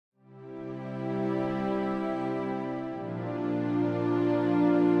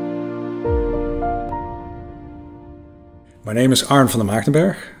My name is Arn van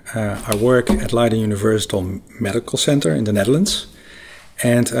Maagdenberg. I work at Leiden University Medical Center in the Netherlands.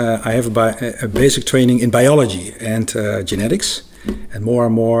 And I have a basic training in biology and genetics. And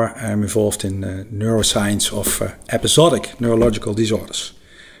more I'm involved in neuroscience of episodic neurological disorders,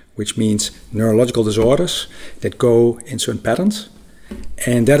 which means neurological disorders that go in certain patterns.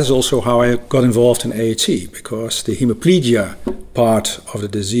 And that is also how I got involved in AHC, because the hemiplegia part of the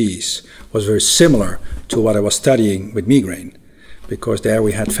disease was very similar to what I was studying with migraine, because there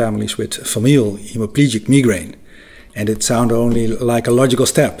we had families with familial hemiplegic migraine, and it sounded only like a logical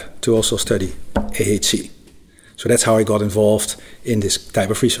step to also study AHC. So that's how I got involved in this type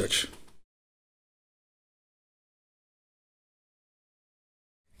of research.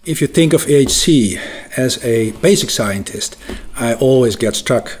 If you think of AHC as a basic scientist, I always get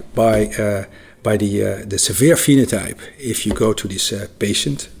struck by the severe phenotype if you go to these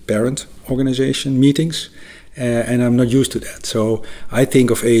patient-parent organization meetings, and I'm not used to that. So I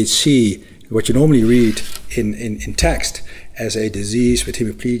think of AHC, what you normally read in text, as a disease with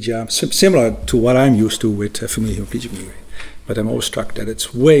hemiplegia, similar to what I'm used to with familial hemiplegic migraine. But I'm always struck that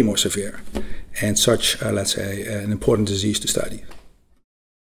it's way more severe and such, let's say, an important disease to study.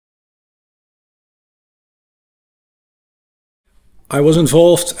 I was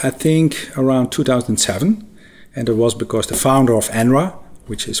involved, I think, around 2007, and it was because the founder of ANRA,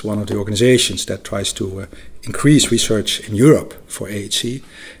 which is one of the organizations that tries to increase research in Europe for AHC,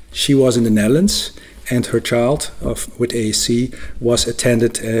 she was in the Netherlands, and her child with AHC was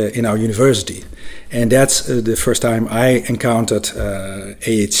attended in our university. And that's the first time I encountered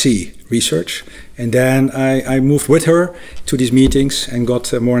AHC research. And then I moved with her to these meetings and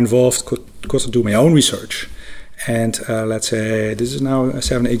got more involved, got to do my own research. And let's say this is now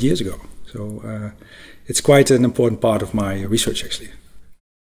 7-8 years ago. So it's quite an important part of my research, actually.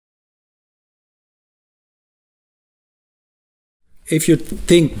 If you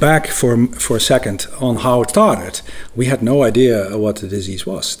think back for a second on how it started, we had no idea what the disease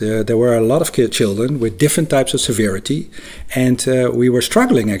was. There were a lot of children with different types of severity, and we were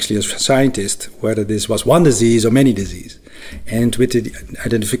struggling actually as scientists whether this was one disease or many diseases. And with the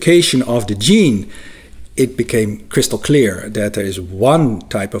identification of the gene, it became crystal clear that there is one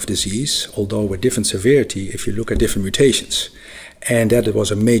type of disease, although with different severity if you look at different mutations. And that it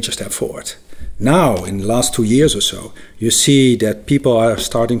was a major step forward. Now, in the last 2 years or so, you see that people are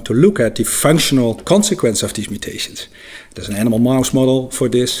starting to look at the functional consequence of these mutations. There's an animal mouse model for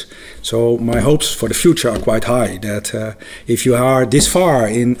this. So my hopes for the future are quite high, that if you are this far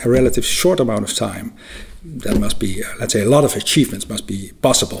in a relatively short amount of time, that must be, let's say, a lot of achievements must be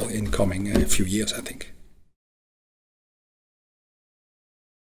possible in coming few years, I think.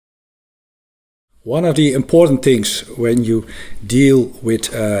 One of the important things when you deal with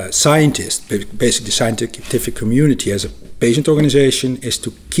scientists, basically the scientific community as a patient organization, is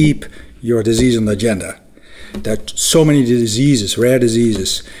to keep your disease on the agenda. There are so many diseases, rare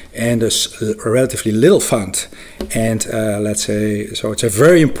diseases, and there's relatively little fund. And let's say, so it's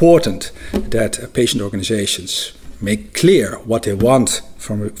very important that patient organizations make clear what they want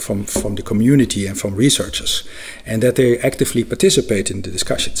from the community and from researchers, and that they actively participate in the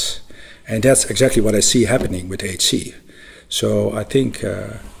discussions. And that's exactly what I see happening with AHC. So I think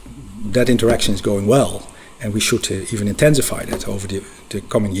that interaction is going well, and we should even intensify that over the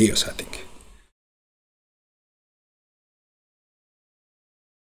coming years, I think.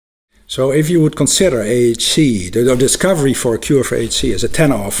 So if you would consider AHC, the discovery for a cure for AHC as a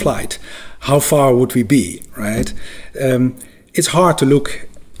 10-hour flight, how far would we be, right? It's hard to look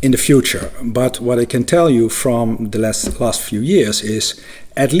in the future, but what I can tell you from the last few years is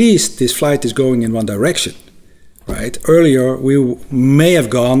at least this flight is going in one direction, right? Earlier we may have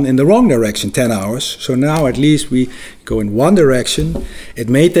gone in the wrong direction, 10 hours, so now at least we go in one direction. It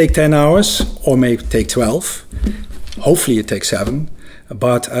may take 10 hours or may take 12, hopefully it takes 7,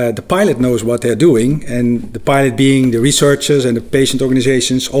 but the pilot knows what they're doing, and the pilot being the researchers and the patient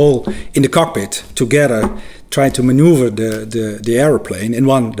organizations all in the cockpit together trying to maneuver the aeroplane in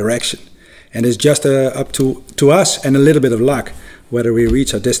one direction. And it's just up to us and a little bit of luck whether we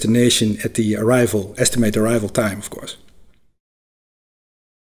reach our destination at the estimated arrival time, of course.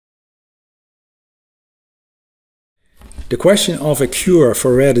 The question of a cure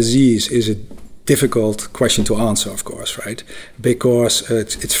for rare disease is a difficult question to answer, of course, right? Because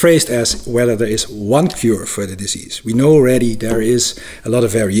it's phrased as whether there is one cure for the disease. We know already there is a lot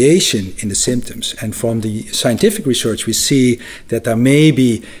of variation in the symptoms, and from the scientific research we see that there may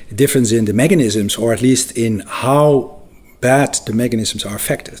be a difference in the mechanisms, or at least in how bad the mechanisms are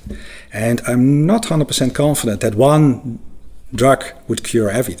affected. And I'm not 100% confident that one drug would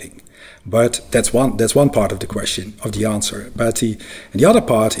cure everything. But that's one part of the question, of the answer. But the other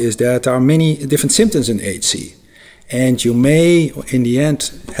part is that there are many different symptoms in AHC. And you may, in the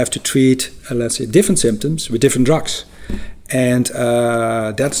end, have to treat, let's say, different symptoms with different drugs. And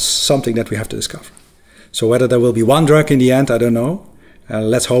that's something that we have to discover. So whether there will be one drug in the end, I don't know.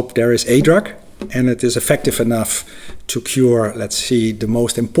 Let's hope there is a drug and it is effective enough to cure, let's see, the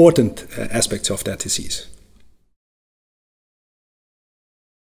most important aspects of that disease.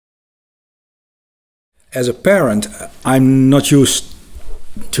 As a parent, I'm not used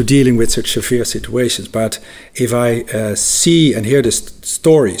to dealing with such severe situations, but if I see and hear the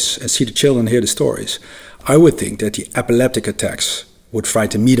stories, and see the children hear the stories, I would think that the epileptic attacks would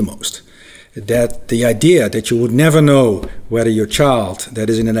frighten me the most. That the idea that you would never know whether your child that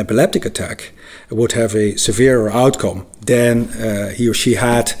is in an epileptic attack would have a severer outcome than he or she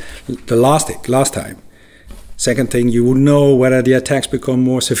had the last time. Second thing, you would know whether the attacks become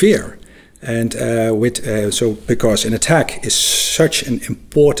more severe. And because an attack is such an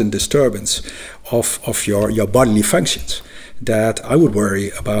important disturbance of your bodily functions, that I would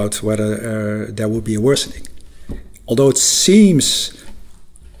worry about whether there would be a worsening. Although it seems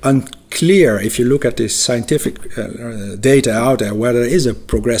unclear if you look at the scientific data out there whether there is a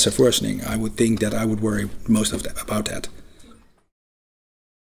progressive worsening, I would think that I would worry most of about that.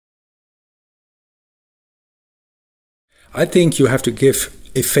 I think you have to give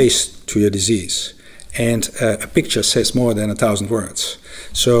a face to your disease, and a picture says more than 1,000 words.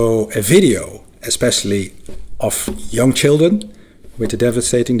 So a video, especially of young children with a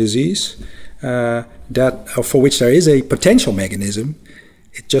devastating disease, for which there is a potential mechanism,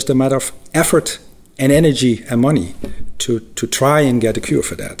 it's just a matter of effort and energy and money to try and get a cure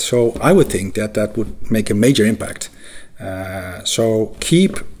for that. So I would think that that would make a major impact. So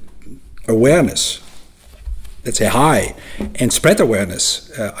keep awareness, let's say, high, and spread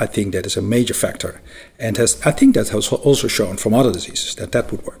awareness. I think that is a major factor, and I think that has also shown from other diseases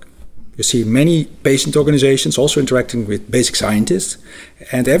that would work. You see many patient organizations also interacting with basic scientists,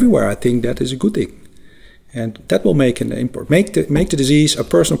 and everywhere I think that is a good thing, and that will make an impact. Make the disease a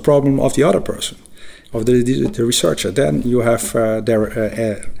personal problem of the other person, of the researcher. Then you have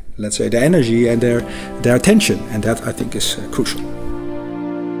let's say, their energy and their attention, and that I think is crucial.